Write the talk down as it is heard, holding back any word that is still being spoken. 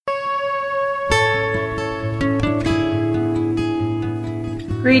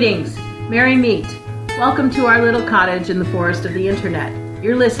Greetings. Merry meet. Welcome to our little cottage in the forest of the internet.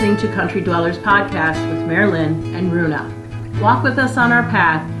 You're listening to Country Dwellers Podcast with Marilyn and Runa. Walk with us on our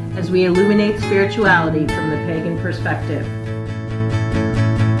path as we illuminate spirituality from the pagan perspective.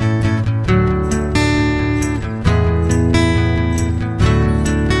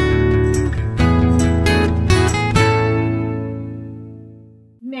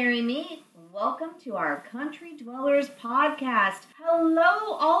 Merry meet. Welcome to our Country Dwellers Podcast.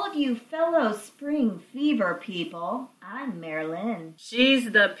 Hello, all of you fellow spring fever people. I'm Marilyn.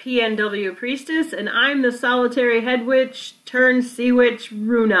 She's the PNW priestess, and I'm the solitary head witch turned sea witch,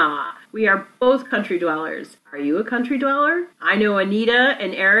 Runa. We are both country dwellers. Are you a country dweller? I know Anita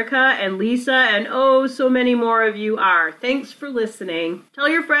and Erica and Lisa and oh, so many more of you are. Thanks for listening. Tell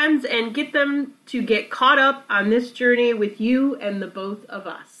your friends and get them to get caught up on this journey with you and the both of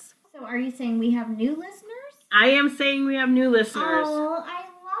us. So are you saying we have new listeners? I am saying we have new listeners. Oh, I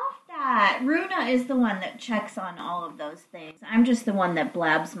love that. Runa is the one that checks on all of those things. I'm just the one that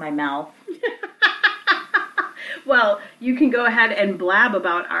blabs my mouth. Well, you can go ahead and blab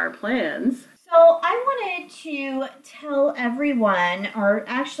about our plans. So I wanted to tell everyone, or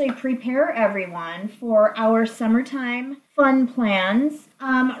actually prepare everyone, for our summertime fun plans.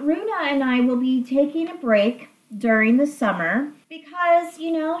 Runa and I will be taking a break during the summer because,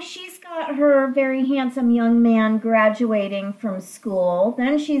 you know, she's got her very handsome young man graduating from school.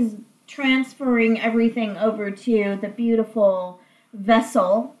 Then she's transferring everything over to the beautiful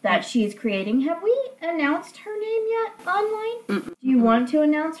vessel that she's creating. Have we announced her name yet online? Do you want to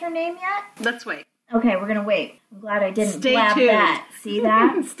announce her name yet? Let's wait. Okay, we're going to wait. I'm glad I didn't Stay blab tuned. that. See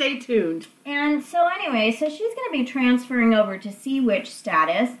that? Stay tuned. And so anyway, so she's going to be transferring over to Sea Witch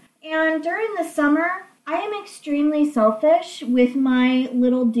status. And during the summer, I am extremely selfish with my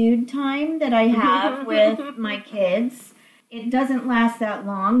little dude time that I have with my kids. It doesn't last that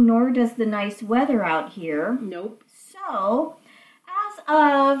long, nor does the nice weather out here. Nope. So, as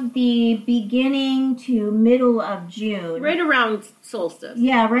of the beginning to middle of June... Right around solstice.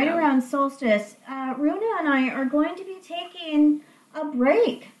 Yeah, around solstice, Runa and I are going to be taking a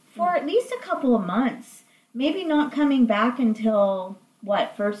break for at least a couple of months. Maybe not coming back until...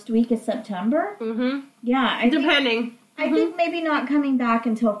 first week of September? Mm-hmm. Yeah. Depending. I think maybe not coming back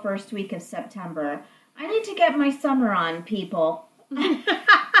until first week of September. I need to get my summer on, people.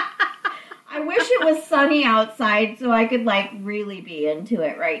 I wish it was sunny outside so I could, really be into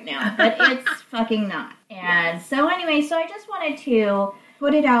it right now. But it's fucking not. And so anyway, so I just wanted to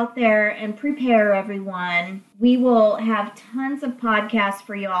put it out there and prepare everyone. We will have tons of podcasts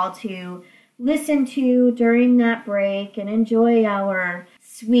for y'all to listen to during that break and enjoy our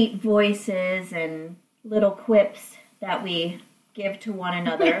sweet voices and little quips that we give to one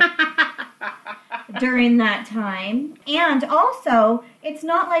another during that time. And also, it's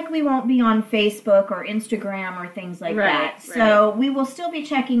not like we won't be on Facebook or Instagram or things like that. Right. So we will still be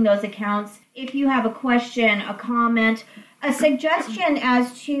checking those accounts. If you have a question, a comment, a suggestion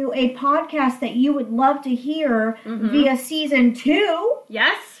as to a podcast that you would love to hear via season 2.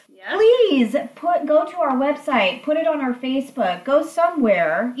 Yes. Please go to our website, put it on our Facebook, go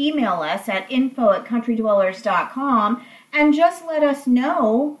somewhere, email us at info@countrydwellers.com, and just let us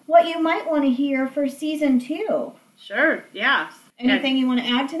know what you might want to hear for season 2. Sure, yes. Anything you want to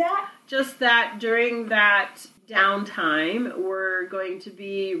add to that? Just that during that downtime, we're going to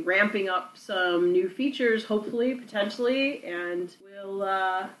be ramping up some new features, hopefully, potentially, and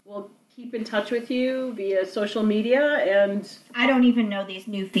we'll keep in touch with you via social media. And I don't even know these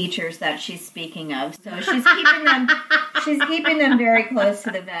new features that she's speaking of, so she's keeping them very close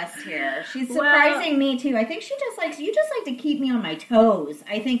to the vest here. She's surprising me too. I think you just like to keep me on my toes.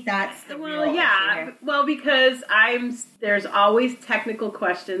 I think that's the real issue here. Well, because there's always technical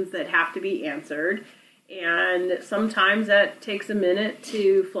questions that have to be answered, and sometimes that takes a minute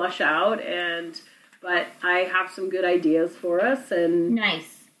to flush out, but I have some good ideas for us. And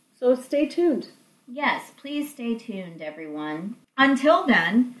nice. So stay tuned. Yes, please stay tuned, everyone. Until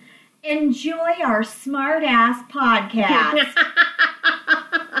then, enjoy our smart-ass podcast.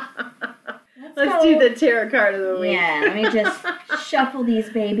 Let's do the tarot card of the week. Yeah, let me just shuffle these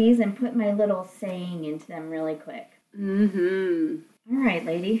babies and put my little saying into them really quick. Mm-hmm. All right,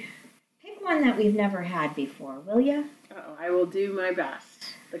 lady. Pick one that we've never had before, will you? Oh, I will do my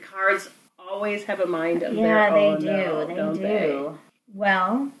best. The cards always have a mind of their Yeah, they own. do. They do.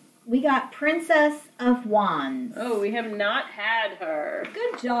 Well... we got Princess of Wands. Oh, we have not had her.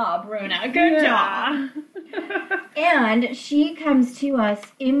 Good job, Runa. Good job. And she comes to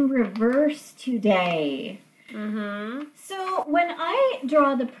us in reverse today. Mm-hmm. So when I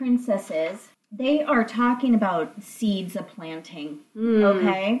draw the princesses, they are talking about seeds of planting.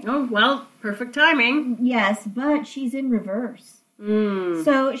 Okay? Oh, well, perfect timing. Yes, but she's in reverse.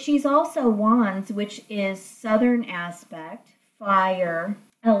 So she's also Wands, which is southern aspect, fire,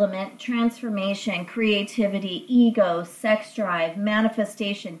 element, transformation, creativity, ego, sex drive,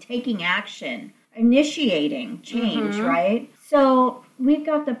 manifestation, taking action, initiating change, right? So we've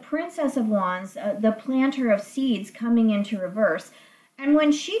got the Princess of Wands, the planter of seeds, coming into reverse. And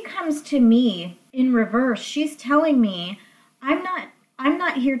when she comes to me in reverse, she's telling me, I'm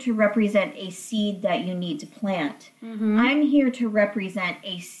not here to represent a seed that you need to plant. I'm here to represent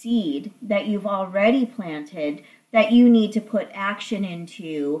a seed that you've already planted that you need to put action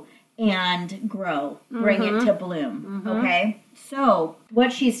into and grow, bring it to bloom, okay? So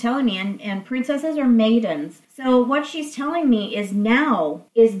what she's telling me, and princesses are maidens, so what she's telling me is now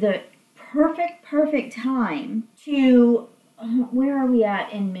is the perfect time to, where are we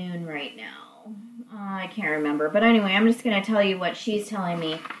at in Moon right now? I can't remember. But anyway, I'm just going to tell you what she's telling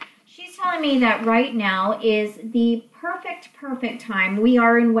me. She's telling me that right now is the perfect time. We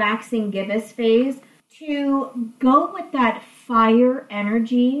are in waxing gibbous phase to go with that fire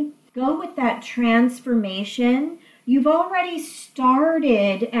energy, go with that transformation. You've already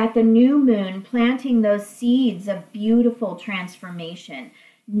started at the new moon planting those seeds of beautiful transformation.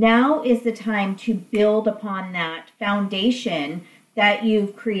 Now is the time to build upon that foundation that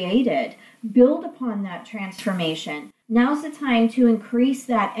you've created. Build upon that transformation. Now's the time to increase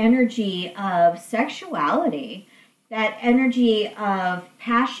that energy of sexuality, that energy of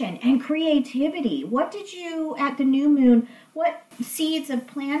passion and creativity. What did you, at the new moon, what seeds of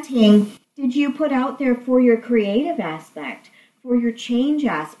planting did you put out there for your creative aspect, for your change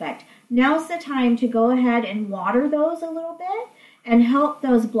aspect? Now's the time to go ahead and water those a little bit and help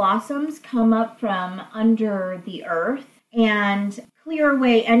those blossoms come up from under the earth and clear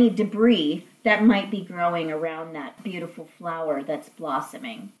away any debris that might be growing around that beautiful flower that's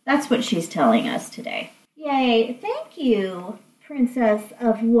blossoming. That's what she's telling us today. Yay. Thank you, Princess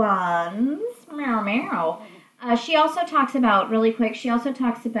of Wands. Meow, meow. She also talks about, really quick,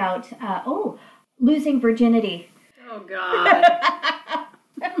 losing virginity. Oh, God.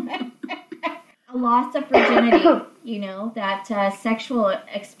 A loss of virginity, that sexual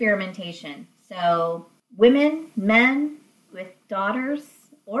experimentation. So women, men with daughters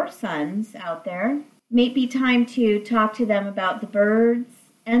or sons out there, may be time to talk to them about the birds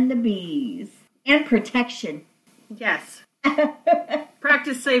and the bees and protection. Yes.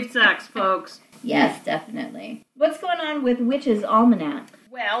 Practice safe sex, folks. Yes, definitely. What's going on with Witch's Almanac?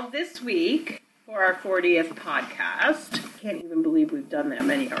 Well, this week, for our 40th podcast, can't even believe we've done that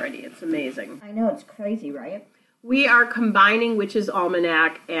many already. It's amazing. I know, it's crazy, right? We are combining Witch's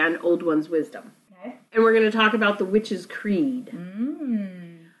Almanac and Old One's Wisdom. Okay. And we're going to talk about the Witch's Creed.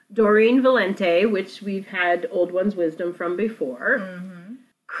 Doreen Valente, which we've had Old One's Wisdom from before,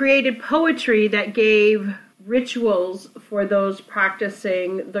 created poetry that gave rituals for those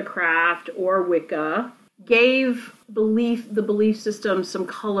practicing the craft or Wicca, gave the belief system some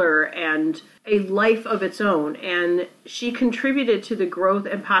color and a life of its own. And she contributed to the growth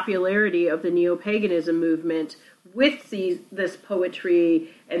and popularity of the neo-paganism movement with this poetry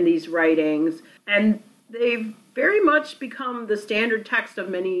and these writings. And they've very much become the standard text of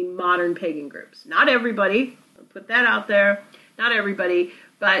many modern pagan groups. Not everybody, I'll put that out there, not everybody,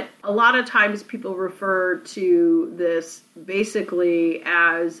 but a lot of times people refer to this basically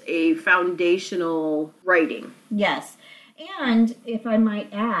as a foundational writing. Yes. And if I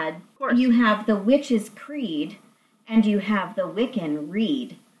might add, you have the Witch's Creed and you have the Wiccan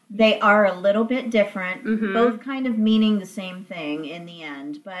Rede. They are a little bit different, both kind of meaning the same thing in the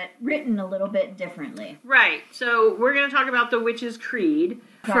end, but written a little bit differently. Right. So we're going to talk about the Witch's Creed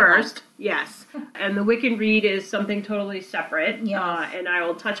first. Yes. And the Wiccan Rede is something totally separate. Yes. And I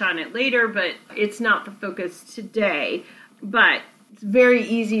will touch on it later, but it's not the focus today. But it's very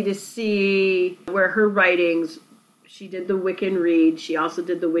easy to see where her writings, she did the Wiccan Rede. She also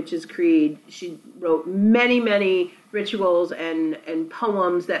did the Witch's Creed. She wrote many rituals and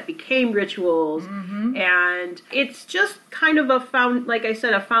poems that became rituals. And it's just kind of a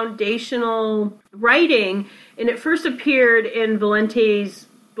foundational writing. And it first appeared in Valente's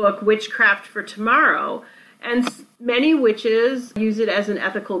book, Witchcraft for Tomorrow. And many witches use it as an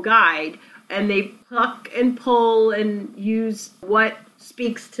ethical guide. And they pluck and pull and use what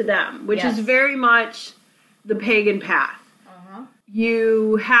speaks to them, which is very much the pagan path.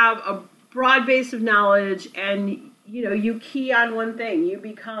 You have a broad base of knowledge and you key on one thing. You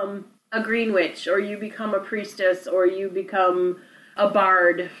become a green witch, or you become a priestess, or you become a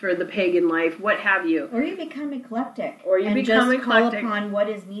bard for the pagan life, what have you. Or you become eclectic. Or you become eclectic. Call upon what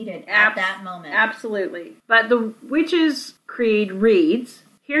is needed at that moment. Absolutely. But the Witches' Creed reads,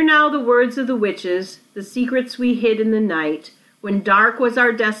 "Hear now the words of the witches, the secrets we hid in the night, when dark was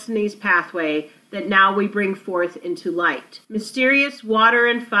our destiny's pathway, that now we bring forth into light. Mysterious water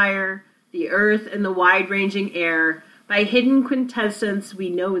and fire, the earth and the wide-ranging air, by hidden quintessence we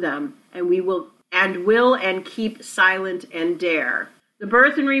know them, and will keep silent and dare. The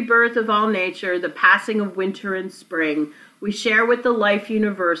birth and rebirth of all nature, the passing of winter and spring, we share with the life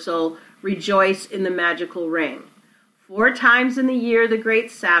universal, rejoice in the magical ring. 4 times in the year the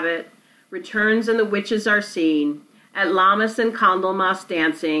great Sabbath returns and the witches are seen, at Lammas and Candlemas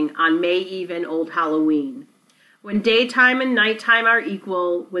dancing on May Eve and Old Halloween. When daytime and nighttime are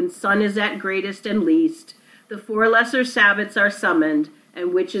equal, when sun is at greatest and least, the 4 lesser Sabbaths are summoned,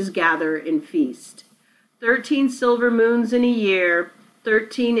 and witches gather in feast. 13 silver moons in a year,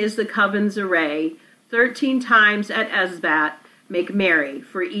 13 is the coven's array, 13 times at Esbat make merry,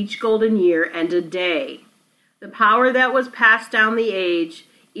 for each golden year and a day. The power that was passed down the age,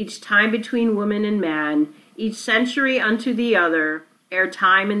 each time between woman and man, each century unto the other, ere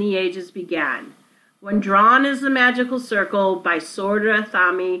time and the ages began. When drawn is the magical circle by sword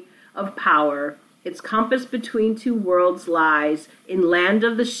Athami of power, its compass between 2 worlds lies, in land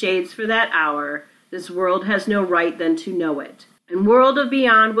of the shades for that hour, this world has no right then to know it. And world of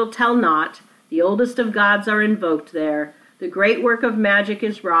beyond will tell not, the oldest of gods are invoked there, the great work of magic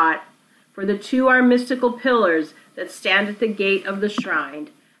is wrought, for the 2 are mystical pillars that stand at the gate of the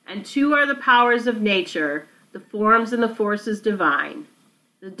shrine, and 2 are the powers of nature, the forms and the forces divine.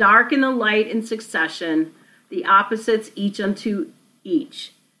 The dark and the light in succession, the opposites each unto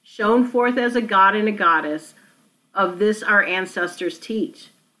each, shown forth as a god and a goddess, of this our ancestors teach.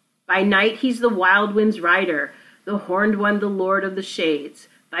 By night he's the wild wind's rider, the horned one the lord of the shades.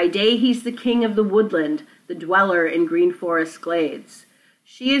 By day he's the king of the woodland, the dweller in green forest glades.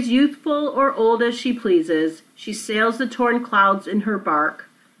 She is youthful or old as she pleases, she sails the torn clouds in her bark,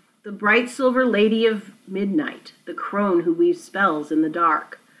 the bright silver lady of midnight, the crone who weaves spells in the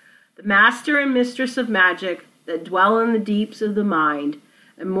dark. The master and mistress of magic that dwell in the deeps of the mind,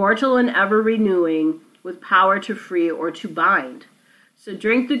 immortal and ever renewing, with power to free or to bind. So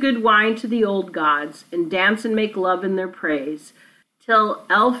drink the good wine to the old gods, and dance and make love in their praise, till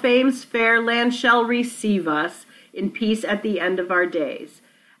Elfame's fair land shall receive us in peace at the end of our days.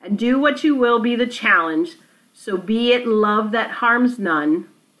 And do what you will be the challenge, so be it love that harms none,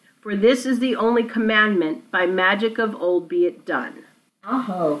 for this is the only commandment, by magic of old be it done."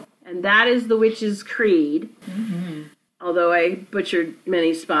 Oh. And that is the Witches' Creed. Mm-hmm. Although I butchered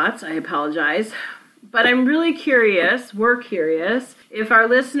many spots, I apologize. But I'm really curious, we're curious, if our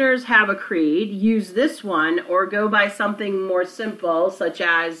listeners have a creed, use this one, or go by something more simple, such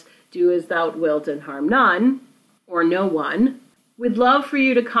as, do as thou wilt and harm none, or no one. We'd love for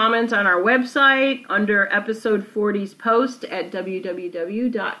you to comment on our website under episode 40's post at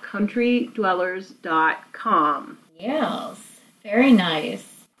www.countrydwellers.com. Yes, very nice.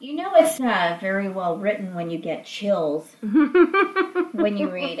 You know it's very well written when you get chills when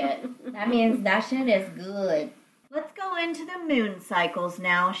you read it. That means that shit is good. Let's go into the moon cycles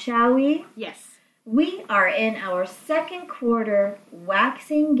now, shall we? Yes. We are in our 2nd quarter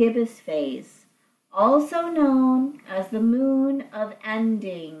waxing gibbous phase, also known as the moon of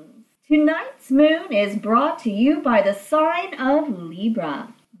endings. Tonight's moon is brought to you by the sign of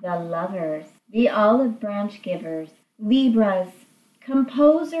Libra, the lovers, the olive branch givers, Libras,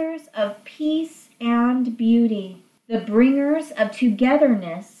 composers of peace and beauty, the bringers of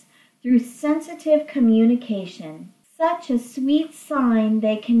togetherness through sensitive communication. Such a sweet sign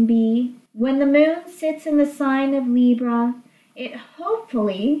they can be. When the moon sits in the sign of Libra, it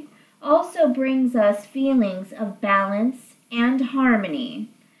hopefully also brings us feelings of balance and harmony.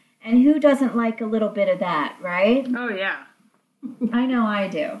 And who doesn't like a little bit of that, right? Oh, yeah. I know I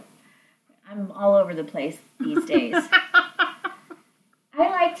do. I'm all over the place these days. I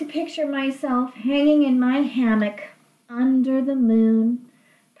like to picture myself hanging in my hammock under the moon,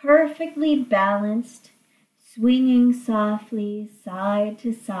 perfectly balanced, swinging softly side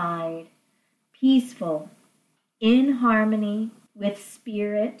to side, peaceful, in harmony with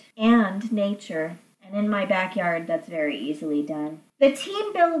spirit and nature. And in my backyard, that's very easily done. The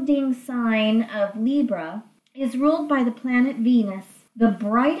team-building sign of Libra is ruled by the planet Venus, the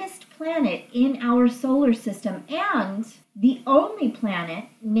brightest planet in our solar system and the only planet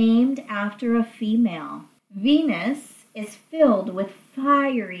named after a female. Venus is filled with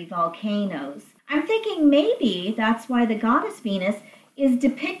fiery volcanoes. I'm thinking maybe that's why the goddess Venus is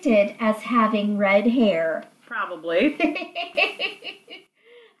depicted as having red hair. Probably.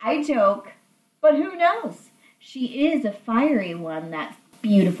 I joke, but who knows? She is a fiery one, that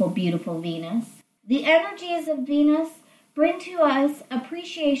beautiful, beautiful Venus. The energies of Venus bring to us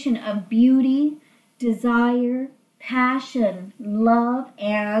appreciation of beauty, desire, passion, love,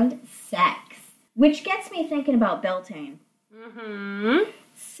 and sex. Which gets me thinking about Beltane. Mm-hmm.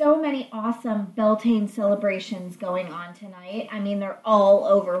 So many awesome Beltane celebrations going on tonight. I mean, they're all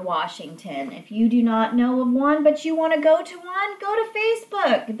over Washington. If you do not know of one, but you want to go to one, go to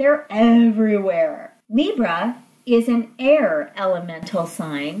Facebook. They're everywhere. Libra is an air elemental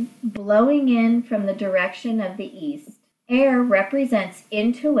sign blowing in from the direction of the east. Air represents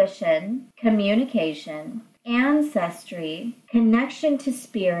intuition, communication, ancestry, connection to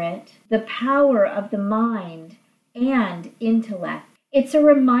spirit, the power of the mind, and intellect. It's a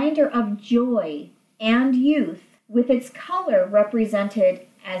reminder of joy and youth, with its color represented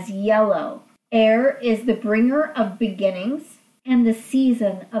as yellow. Air is the bringer of beginnings and the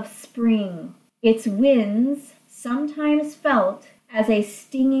season of spring. Its winds sometimes felt as a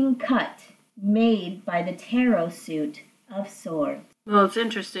stinging cut made by the tarot suit of swords. Well, it's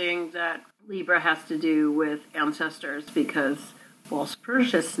interesting that Libra has to do with ancestors because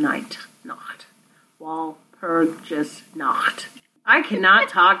Walpurgis Night not. Walpurgis not. I cannot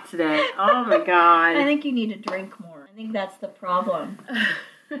talk today. Oh my god. I think you need to drink more. I think that's the problem.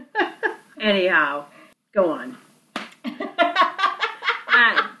 Anyhow, go on.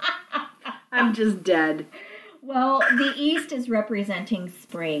 I'm just dead. Well, the east is representing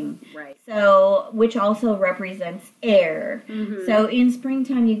spring. Right. So, which also represents air. Mm-hmm. So in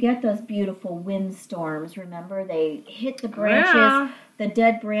springtime you get those beautiful windstorms. Remember, they hit the branches, Yeah. the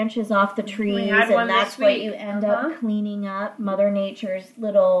dead branches off the trees, had one and that's this what week. you end up cleaning up. Mother Nature's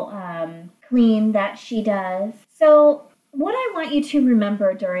little clean that she does. So what I want you to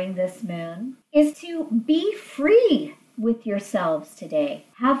remember during this moon is to be free with yourselves today.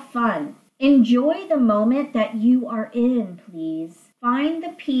 Have fun. Enjoy the moment that you are in, please. Find the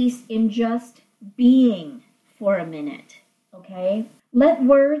peace in just being for a minute, okay? Let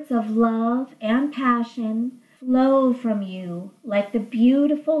words of love and passion flow from you like the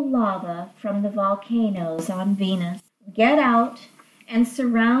beautiful lava from the volcanoes on Venus. Get out and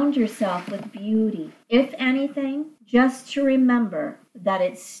surround yourself with beauty. If anything, just to remember that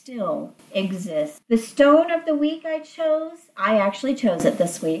it still exists. The stone of the week I actually chose it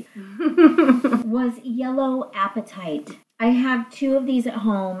this week, was yellow apatite. I have 2 of these at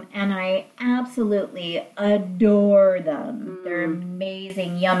home and I absolutely adore them. They're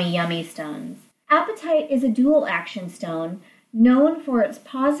amazing, yummy, yummy stones. Apatite is a dual action stone known for its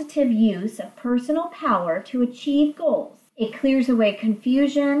positive use of personal power to achieve goals. It clears away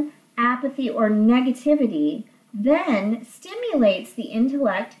confusion, apathy, or negativity, then stimulates the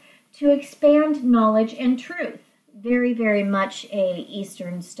intellect to expand knowledge and truth. Very, very much a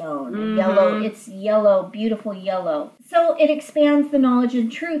Eastern stone. Mm-hmm. Yellow, it's yellow, beautiful yellow. So it expands the knowledge and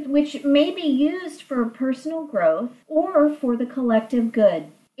truth, which may be used for personal growth or for the collective good.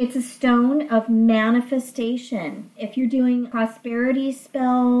 It's a stone of manifestation. If you're doing prosperity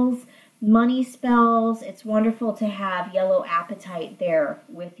spells, money spells, it's wonderful to have yellow apatite there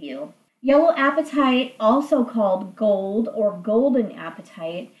with you. Yellow apatite, also called gold or golden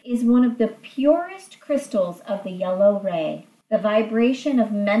apatite, is one of the purest crystals of the yellow ray. The vibration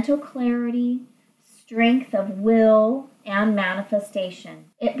of mental clarity, strength of will, and manifestation.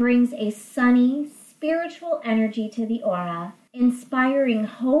 It brings a sunny, spiritual energy to the aura, inspiring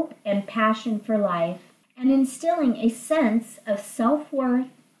hope and passion for life, and instilling a sense of self-worth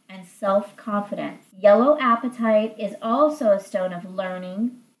and self-confidence. Yellow apatite is also a stone of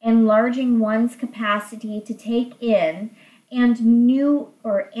learning, enlarging one's capacity to take in and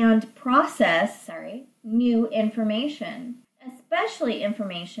process new information, especially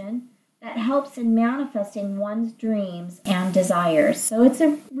information that helps in manifesting one's dreams and desires. So it's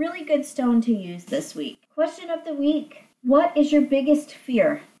a really good stone to use this week. Question of the week: what is your biggest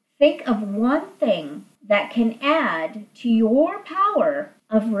fear? Think of one thing that can add to your power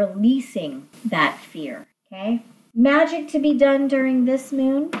of releasing that fear, okay? Magic to be done during this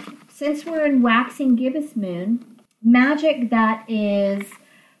moon. Since we're in waxing gibbous moon, magic that is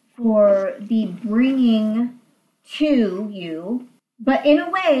for the bringing to you, but in a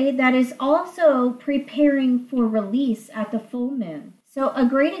way that is also preparing for release at the full moon. So a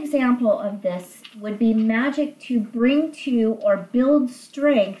great example of this would be magic to bring to or build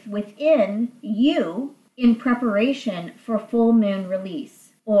strength within you in preparation for full moon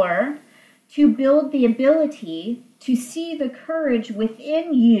release, or to build the ability to see the courage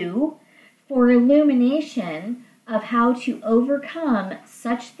within you for illumination of how to overcome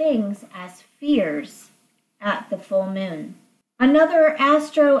such things as fears at the full moon. Another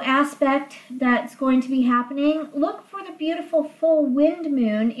astro aspect that's going to be happening, look for the beautiful full wind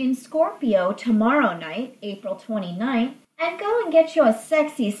moon in Scorpio tomorrow night, April 29th, and go and get you a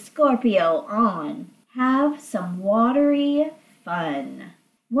sexy Scorpio on. Have some watery fun.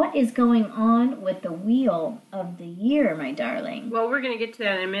 What is going on with the wheel of the year, my darling? Well, we're going to get to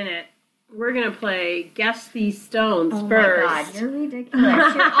that in a minute. We're going to play Guess These Stones first. Oh my God, you're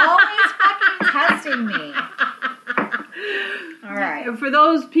ridiculous. You're always fucking testing me. All right. For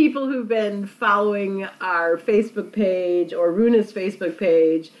those people who've been following our Facebook page or Runa's Facebook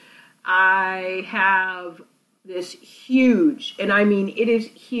page, I have this huge, and I mean it is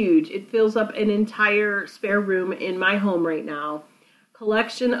huge, it fills up an entire spare room in my home right now,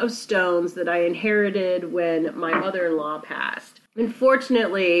 collection of stones that I inherited when my mother-in-law passed.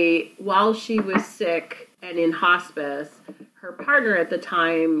 Unfortunately, while she was sick and in hospice, her partner at the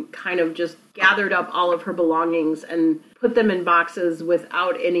time kind of just gathered up all of her belongings and put them in boxes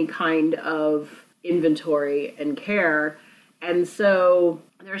without any kind of inventory and care. And so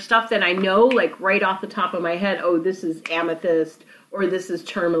there's stuff that I know, like right off the top of my head, oh, this is amethyst, or this is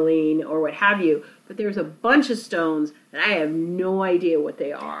tourmaline, or what have you. But there's a bunch of stones that I have no idea what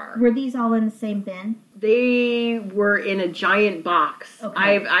they are. Were these all in the same bin? They were in a giant box.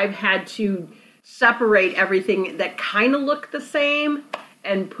 Okay. I've had to separate everything that kind of look the same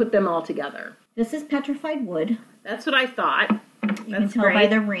and put them all together. This is petrified wood. That's what I thought. You can tell by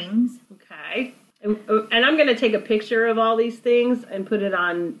the rings. Okay. And I'm going to take a picture of all these things and put it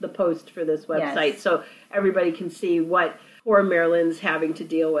on the post for this website so everybody can see what poor Marilyn's having to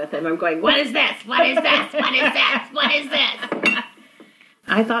deal with. And I'm going, what is this? What is this? What is this? What is this?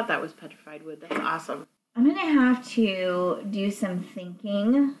 I thought that was petrified wood. That's awesome. I'm going to have to do some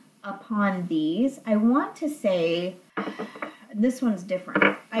thinking upon these. I want to say, this one's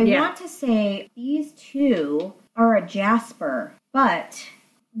different. I want to say these two are a jasper, but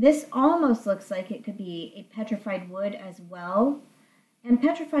this almost looks like it could be a petrified wood as well. And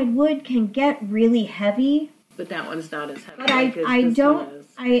petrified wood can get really heavy. But that one's not as heavy. But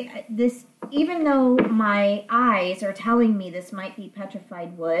even though my eyes are telling me this might be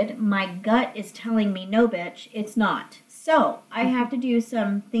petrified wood, my gut is telling me, no, bitch, it's not. So I have to do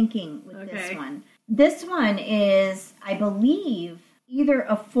some thinking with this one. This one is, I believe, either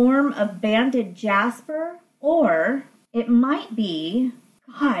a form of banded jasper or it might be,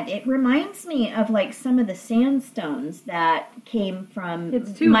 God, it reminds me of like some of the sandstones that came from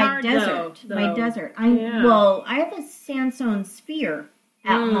my desert. My desert. Well, I have a sandstone sphere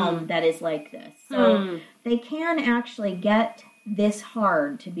at home that is like this. So they can actually get this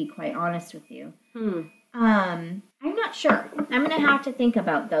hard, to be quite honest with you. I'm not sure. I'm going to have to think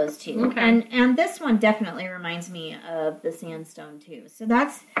about those two. Okay. And this one definitely reminds me of the sandstone too. So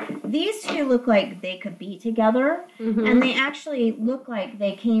these two look like they could be together, and they actually look like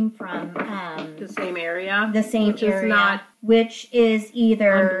they came from the same area. The same area, which is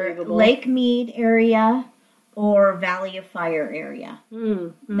either Lake Mead area or Valley of Fire area.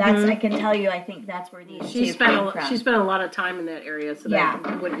 That's, I can tell you, I think that's where these two came from. She spent a lot of time in that area, so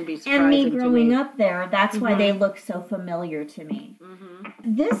that wouldn't be surprising. And me growing up there, that's why they look so familiar to me.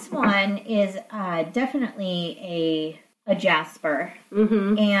 This one is definitely a jasper,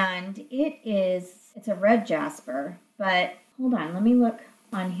 and it's a red jasper, but hold on, let me look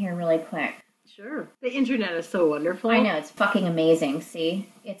on here really quick. Sure. The internet is so wonderful. I know, it's fucking amazing. See?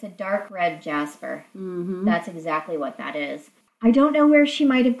 It's a dark red jasper. That's exactly what that is. I don't know where she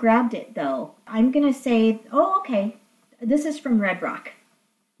might have grabbed it, though. I'm going to say, oh, okay. This is from Red Rock.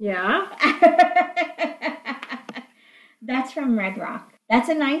 Yeah? That's from Red Rock. That's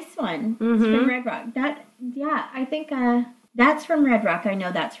a nice one. It's from Red Rock. I think that's from Red Rock. I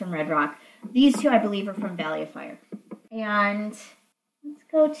know that's from Red Rock. These two, I believe, are from Valley of Fire. And let's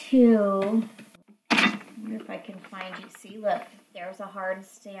go to... I wonder if I can find you. See, look, there's a hard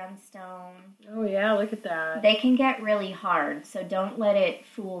sandstone. Oh, yeah, look at that. They can get really hard, so don't let it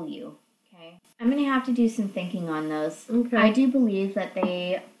fool you, okay? I'm going to have to do some thinking on those. Okay. I do believe that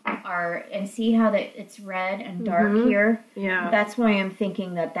they are, and see how that it's red and dark here? Yeah. That's why I'm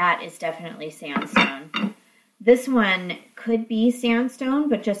thinking that is definitely sandstone. This one could be sandstone,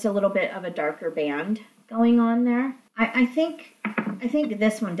 but just a little bit of a darker band going on there. I think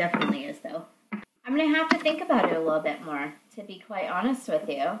this one definitely is, though. I'm going to have to think about it a little bit more, to be quite honest with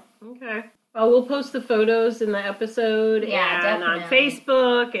you. Okay. Well, we'll post the photos in the episode and definitely. on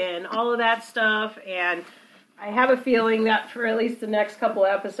Facebook and all of that stuff. And I have a feeling that for at least the next couple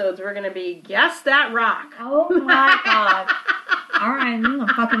episodes, we're going to be Guess That Rock. Oh, my God. All right, I'm going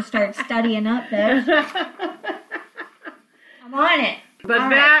to fucking start studying up, bitch. I'm on it. But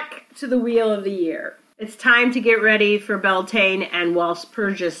back to the Wheel of the Year. It's time to get ready for Beltane and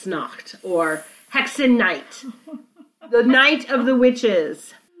Walpurgisnacht, or Hexen Night, the Night of the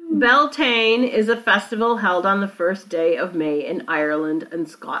Witches. Beltane is a festival held on the first day of May in Ireland and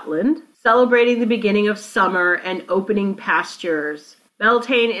Scotland, celebrating the beginning of summer and opening pastures.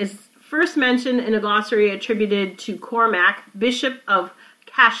 Beltane is first mentioned in a glossary attributed to Cormac, Bishop of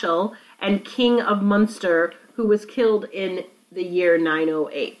Cashel and King of Munster, who was killed in the year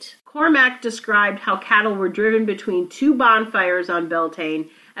 908. Cormac described how cattle were driven between two bonfires on Beltane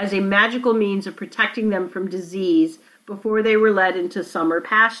as a magical means of protecting them from disease before they were led into summer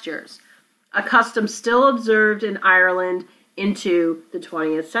pastures, a custom still observed in Ireland into the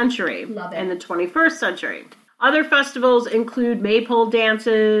 20th century and the 21st century. Other festivals include maypole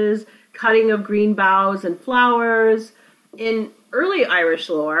dances, cutting of green boughs and flowers. In early Irish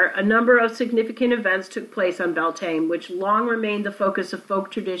lore, a number of significant events took place on Beltane, which long remained the focus of folk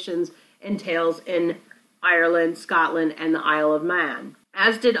traditions and tales in Ireland, Scotland, and the Isle of Man.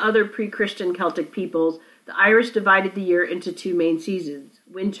 As did other pre-Christian Celtic peoples, the Irish divided the year into two main seasons.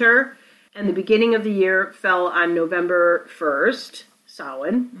 Winter and the beginning of the year fell on November 1st,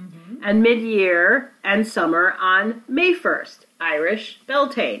 Samhain, and mid-year and summer on May 1st, Irish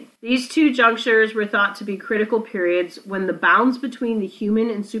Beltane. These two junctures were thought to be critical periods when the bounds between the human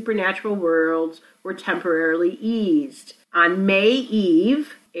and supernatural worlds were temporarily eased. On May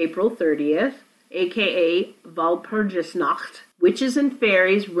Eve, April 30th, aka Walpurgisnacht, witches and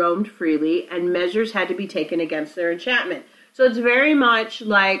fairies roamed freely and measures had to be taken against their enchantment. So it's very much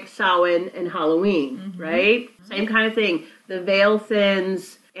like Samhain and Halloween, right? Same kind of thing. The veil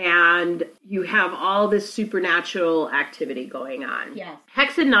thins and you have all this supernatural activity going on. Yes.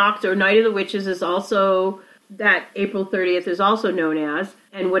 Hexennacht, or Night of the Witches, is also, that April 30th is also known as,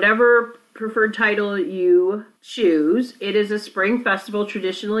 and whatever preferred title you choose, it is a spring festival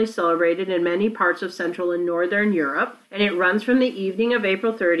traditionally celebrated in many parts of Central and Northern Europe, and it runs from the evening of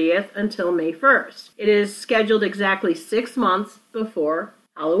April 30th until May 1st. It is scheduled exactly 6 months before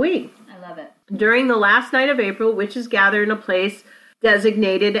Halloween. I love it. During the last night of April, witches gather in a place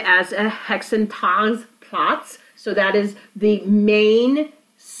designated as a Hexentagsplatz, so that is the main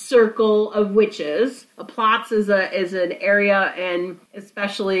circle of witches. A platz is an area, and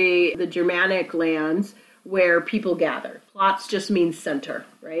especially the Germanic lands, where people gather. Platz just means center,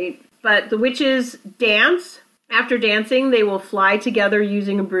 right? But the witches dance. After dancing, they will fly together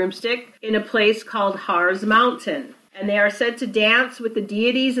using a broomstick in a place called Harz Mountain. And they are said to dance with the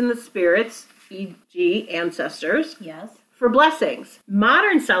deities and the spirits, e.g. ancestors. Yes. For blessings.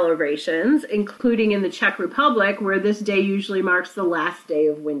 Modern celebrations, including in the Czech Republic, where this day usually marks the last day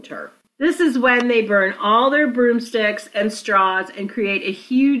of winter. This is when they burn all their broomsticks and straws and create a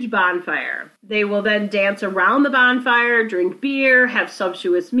huge bonfire. They will then dance around the bonfire, drink beer, have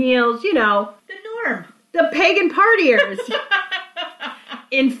sumptuous meals, you know. The norm. The pagan partiers.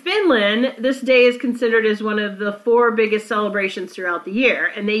 In Finland, this day is considered as one of the 4 biggest celebrations throughout the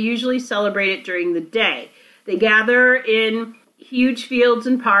year, and they usually celebrate it during the day. They gather in huge fields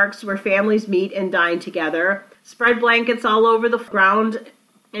and parks where families meet and dine together, spread blankets all over the ground,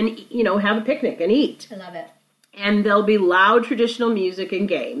 and, you know, have a picnic and eat. I love it. And there'll be loud traditional music and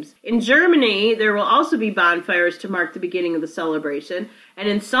games. In Germany, there will also be bonfires to mark the beginning of the celebration. And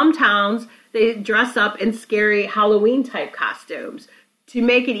in some towns, they dress up in scary Halloween-type costumes. To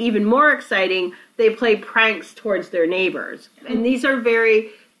make it even more exciting, they play pranks towards their neighbors. And these are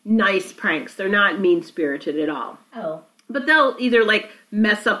very nice pranks. They're not mean-spirited at all. Oh. But they'll either, like,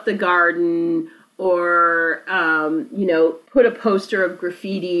 mess up the garden or, you know, put a poster of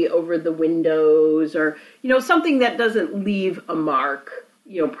graffiti over the windows or, you know, something that doesn't leave a mark,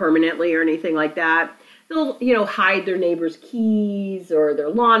 you know, permanently or anything like that. They'll, you know, hide their neighbor's keys or their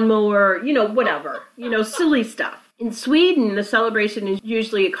lawnmower, you know, whatever. You know, silly stuff. In Sweden, the celebration is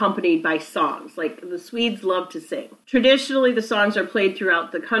usually accompanied by songs. Like, the Swedes love to sing. Traditionally, the songs are played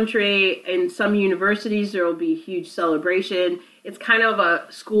throughout the country. In some universities, there will be a huge celebration. It's kind of a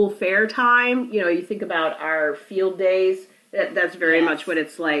school fair time. You know, you think about our field days. That's very much what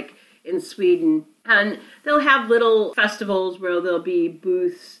it's like in Sweden. And they'll have little festivals where there'll be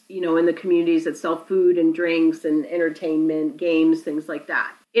booths, you know, in the communities that sell food and drinks and entertainment, games, things like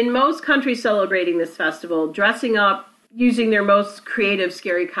that. In most countries celebrating this festival, dressing up using their most creative,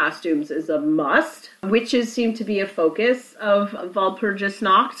 scary costumes is a must. Witches seem to be a focus of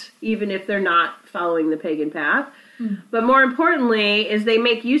Walpurgisnacht, even if they're not following the pagan path. But more importantly is they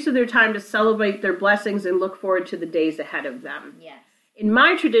make use of their time to celebrate their blessings and look forward to the days ahead of them. Yes. In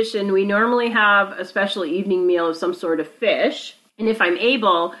my tradition, we normally have a special evening meal of some sort of fish. And if I'm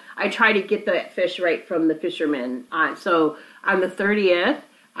able, I try to get the fish right from the fishermen. So on the 30th,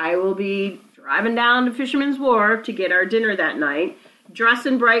 I will be driving down to Fisherman's Wharf to get our dinner that night, dress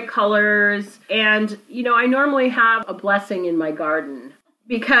in bright colors, and, I normally have a blessing in my garden.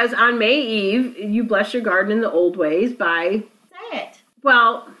 Because on May Eve, you bless your garden in the old ways by... Say it.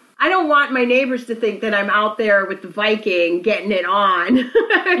 Well, I don't want my neighbors to think that I'm out there with the Viking getting it on.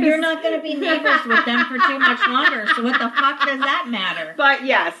 You're not going to be neighbors with them for too much longer, so what the fuck does that matter? But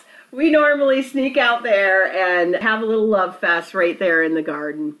yes, we normally sneak out there and have a little love fest right there in the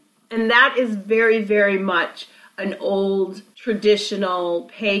garden. And that is very, very much an old, traditional,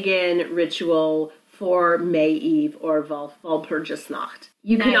 pagan ritual for May Eve or Walpurgisnacht.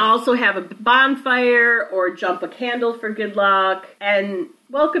 You can also have a bonfire or jump a candle for good luck and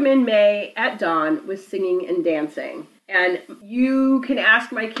welcome in May at dawn with singing and dancing. And you can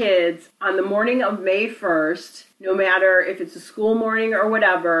ask my kids on the morning of May 1st, no matter if it's a school morning or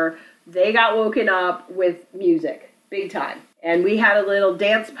whatever, they got woken up with music, big time. And we had a little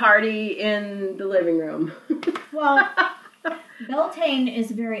dance party in the living room. Well, Beltane is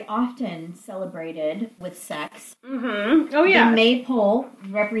very often celebrated with sex. Mm-hmm. Oh, yeah. The maypole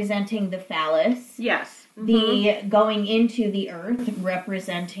representing the phallus. Yes. Mm-hmm. The going into the earth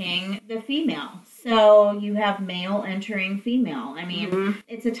representing the female. So you have male entering female. I mean,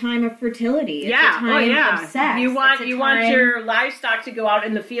 it's a time of fertility. It's a time of sex. You want your livestock to go out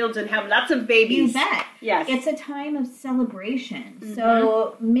in the fields and have lots of babies. You bet. Yes. It's a time of celebration. Mm-hmm.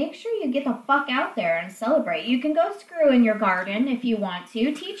 So make sure you get the fuck out there and celebrate. You can go screw in your garden if you want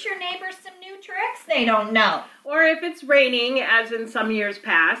to. Teach your neighbors some new tricks they don't know. Or if it's raining, as in some years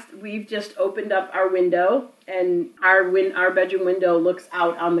past, we've just opened up our window and our bedroom window looks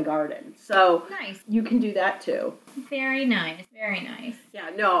out on the garden. So nice. You can do that too. Very nice. Very nice. Yeah,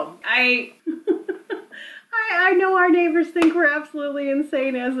 no, I know our neighbors think we're absolutely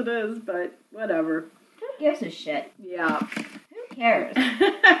insane as it is, but whatever. Who gives a shit? Yeah. Who cares?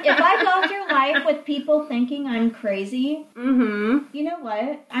 If I go through life with people thinking I'm crazy, you know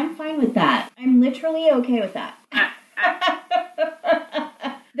what? I'm fine with that. I'm literally okay with that.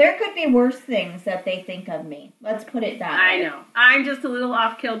 There could be worse things that they think of me. Let's put it that way. I know. I'm just a little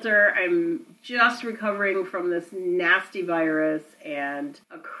off kilter. I'm just recovering from this nasty virus and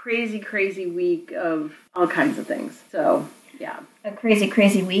a crazy, crazy week of all kinds of things. So, yeah. A crazy,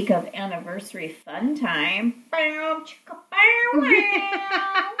 crazy week of anniversary fun time.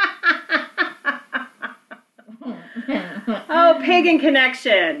 Oh, Pagan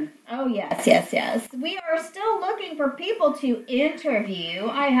Connection. Oh, yes. We are still looking for people to interview.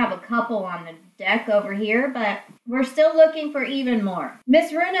 I have a couple on the deck over here, but we're still looking for even more.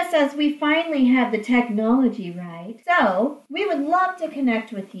 Miss Runa says we finally have the technology right. So, we would love to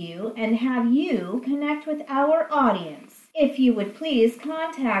connect with you and have you connect with our audience. If you would please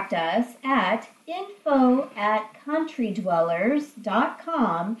contact us at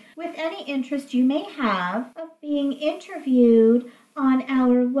info@countrydwellers.com with any interest you may have of being interviewed on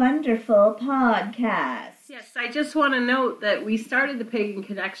our wonderful podcast. Yes, I just want to note that we started the Pagan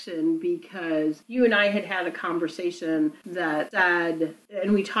Connection because you and I had a conversation that said,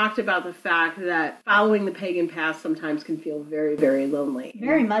 and we talked about the fact that following the pagan path sometimes can feel very, very lonely.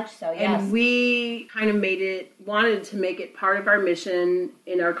 Very much so, yes. And we kind of wanted to make it part of our mission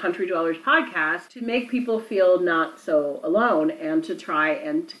in our Country Dwellers podcast to make people feel not so alone and to try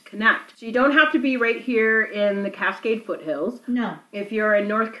and to connect. So you don't have to be right here in the Cascade Foothills. No. If you're in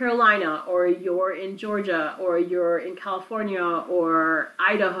North Carolina or you're in Georgia or you're in California or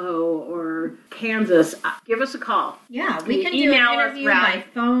Idaho or Kansas, give us a call. Yeah, we can do an interview by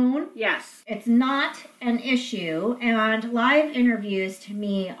phone. Yes. It's not an issue, and live interviews to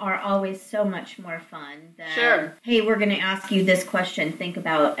me are always so much more fun than, hey, we're going to ask you this question, think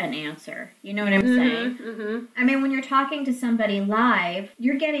about an answer. You know what I'm saying? Mm-hmm. I mean, when you're talking to somebody live,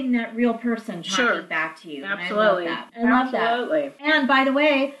 you're getting that real person talking back to you. Absolutely. And I love that. Absolutely. And by the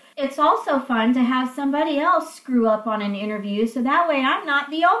way, it's also fun to have somebody else screw up on an interview, so that way I'm not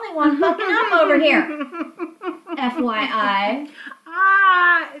the only one fucking up over here. FYI.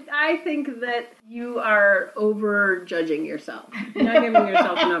 I think that you are over-judging yourself. You're not giving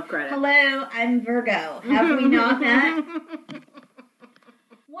yourself enough credit. Hello, I'm Virgo. Have we not met?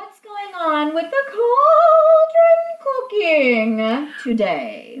 What's going on with the cauldron cooking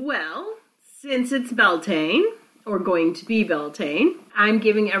today? Well, since it's Beltane, or going to be Beltane, I'm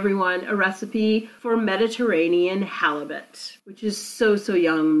giving everyone a recipe for Mediterranean halibut, which is so, so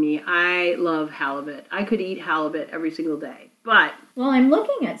yummy. I love halibut. I could eat halibut every single day. But well, I'm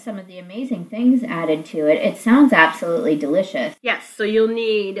looking at some of the amazing things added to it. It sounds absolutely delicious. Yes, so you'll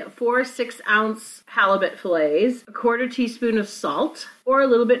need 4 6-ounce halibut fillets, a 1/4 teaspoon of salt, or a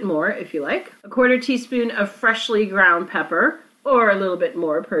little bit more if you like, a 1/4 teaspoon of freshly ground pepper, or a little bit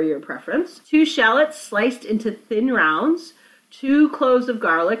more per your preference. 2 shallots sliced into thin rounds. 2 cloves of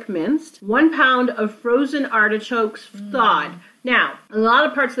garlic minced. 1 pound of frozen artichokes thawed. Now, a lot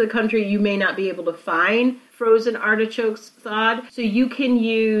of parts of the country you may not be able to find frozen artichokes thawed, so you can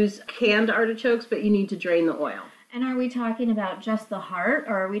use canned artichokes, but you need to drain the oil. And are we talking about just the heart,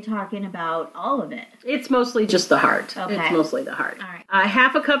 or are we talking about all of it? It's mostly just the heart. Okay. It's mostly the heart. All right.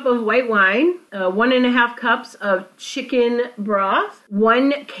 Half a cup of white wine, 1.5 cups of chicken broth,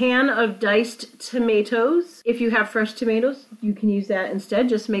 1 can of diced tomatoes. If you have fresh tomatoes, you can use that instead.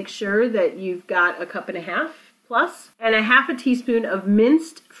 Just make sure that you've got 1.5 cups plus, and 1/2 teaspoon of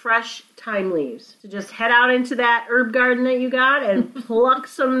minced fresh thyme leaves. So just head out into that herb garden that you got and pluck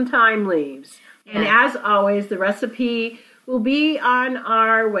some thyme leaves. And as always, the recipe will be on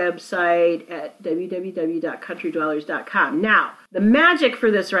our website at www.countrydwellers.com. Now, the magic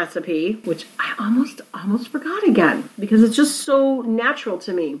for this recipe, which I almost forgot again because it's just so natural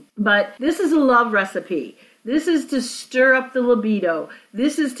to me, but this is a love recipe. This is to stir up the libido.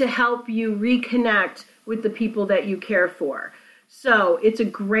 This is to help you reconnect with the people that you care for. So it's a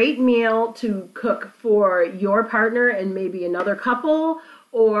great meal to cook for your partner and maybe another couple,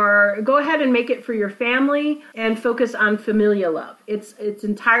 or go ahead and make it for your family and focus on familial love. It's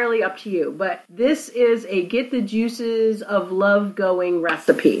entirely up to you. But this is a get the juices of love going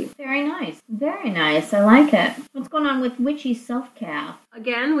recipe. Very nice. Very nice. I like it. What's going on with witchy self-care?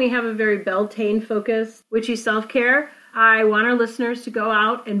 Again, we have a very Beltane focused witchy self-care. I want our listeners to go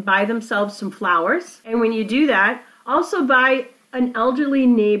out and buy themselves some flowers. And when you do that, also buy an elderly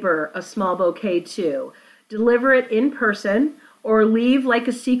neighbor a small bouquet too. Deliver it in person, or leave like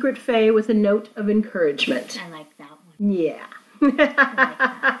a secret fae with a note of encouragement. I like that one. Yeah.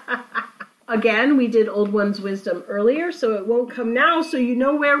 Again, we did Old One's Wisdom earlier, so it won't come now, so you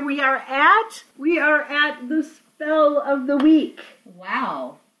know where we are at. We are at the spell of the week.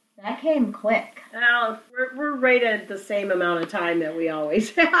 Wow. That came quick. Now, we're right at the same amount of time that we always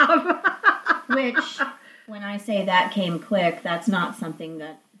have. Which, when I say that came quick, that's not something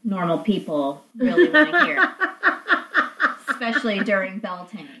that normal people really want to hear. Especially during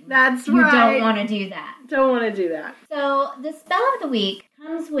Beltane. That's right. You don't right. want to do that. Don't want to do that. So, the spell of the week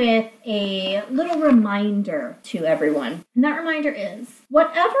comes with a little reminder to everyone. And that reminder is,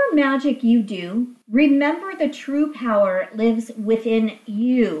 whatever magic you do, remember the true power lives within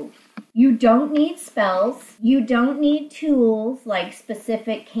you. You don't need spells. You don't need tools like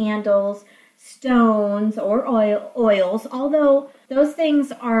specific candles, stones, or oils, although those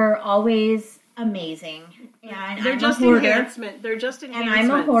things are always amazing. And They're just enhancement. They're just enhancements.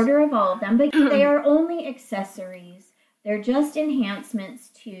 And I'm a hoarder of all of them, but they are only accessories. They're just enhancements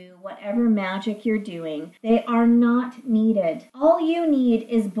to whatever magic you're doing. They are not needed. All you need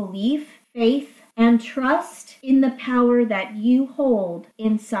is belief, faith, and trust in the power that you hold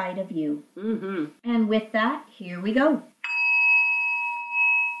inside of you. Mm-hmm. And with that, here we go.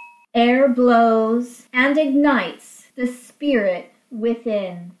 Air blows and ignites the spirit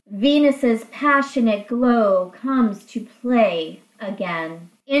within. Venus's passionate glow comes to play again.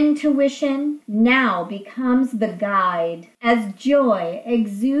 Intuition now becomes the guide as joy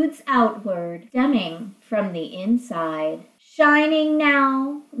exudes outward, stemming from the inside. Shining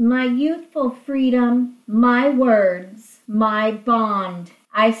now, my youthful freedom, my words, my bond.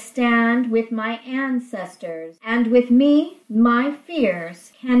 I stand with my ancestors, and with me, my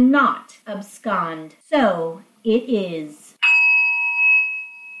fears cannot abscond. So it is.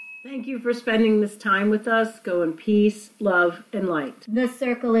 Thank you for spending this time with us. Go in peace, love, and light. The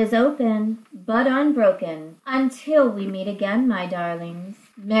circle is open, but unbroken. Until we meet again, my darlings.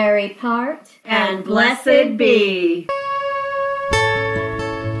 Merry part, and blessed be.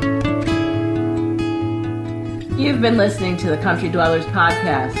 You've been listening to the Country Dwellers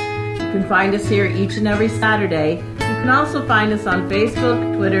Podcast. You can find us here each and every Saturday. You can also find us on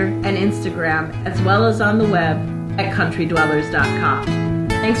Facebook, Twitter, and Instagram, as well as on the web at countrydwellers.com.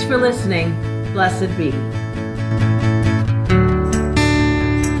 Thanks for listening. Blessed be.